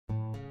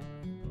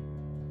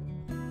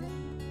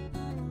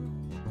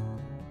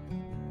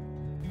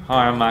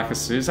Hi, I'm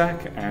Markus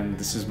Zusak, and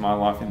this is My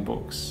Life in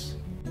Books.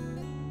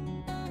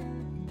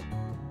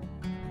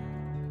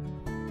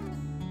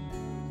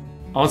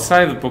 I would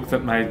say the book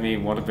that made me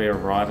want to be a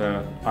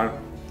writer,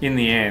 in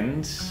the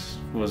end,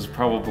 was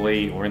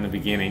probably, or in the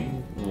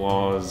beginning,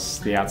 was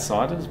The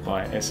Outsiders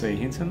by S.E.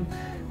 Hinton,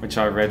 which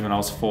I read when I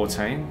was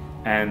 14.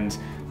 And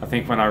I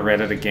think when I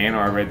read it again, or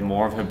I read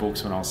more of her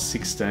books when I was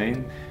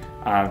 16,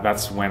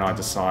 that's when I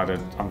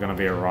decided I'm going to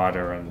be a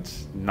writer and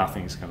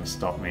nothing's going to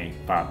stop me.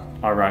 But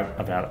I wrote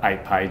about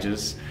 8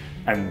 pages,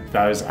 and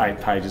those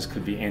 8 pages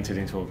could be entered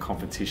into a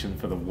competition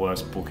for the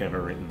worst book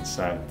ever written,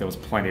 so there was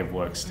plenty of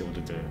work still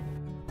to do.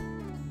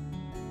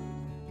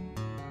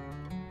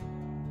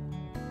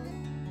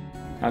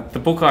 The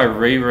book I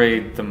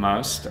reread the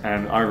most,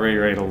 and I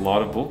reread a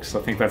lot of books,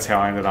 I think that's how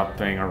I ended up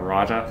being a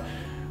writer,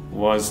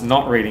 was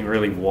not reading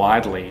really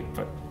widely,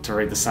 but to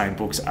read the same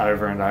books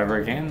over and over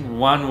again.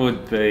 One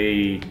would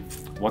be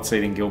What's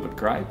Eating Gilbert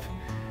Grape,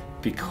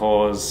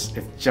 because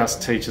it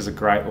just teaches a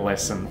great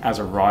lesson as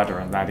a writer,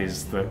 and that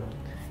is that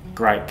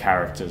great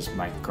characters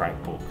make great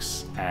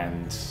books,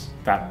 and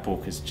that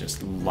book is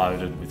just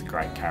loaded with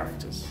great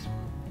characters.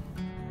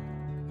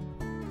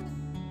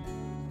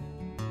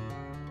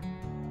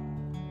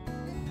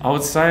 I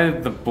would say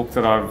the book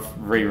that I've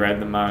reread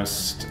the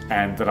most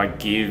and that I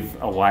give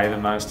away the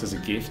most as a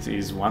gift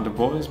is Wonder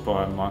Boys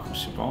by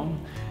Markus Zusak.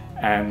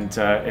 And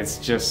it's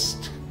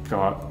just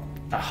got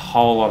a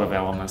whole lot of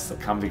elements that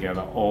come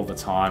together all the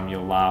time.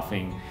 You're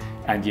laughing,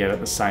 and yet at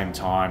the same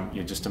time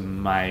you're just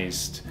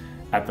amazed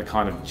at the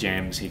kind of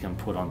gems he can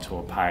put onto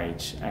a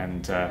page,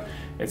 and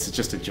it's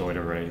just a joy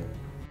to read.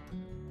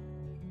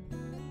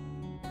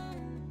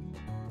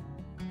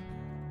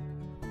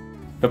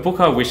 The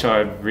book I wish I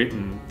had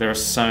written, there are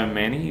so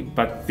many,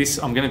 but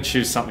I'm going to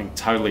choose something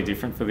totally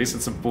different for this.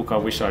 It's a book I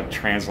wish I'd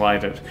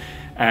translated,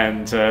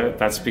 and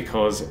that's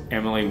because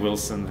Emily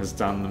Wilson has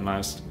done the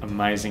most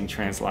amazing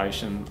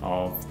translation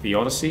of the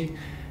Odyssey,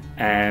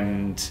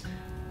 and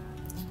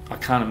I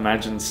can't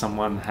imagine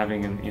someone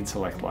having an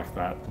intellect like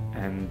that,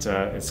 and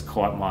it's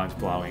quite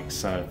mind-blowing,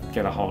 so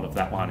get a hold of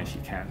that one if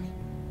you can.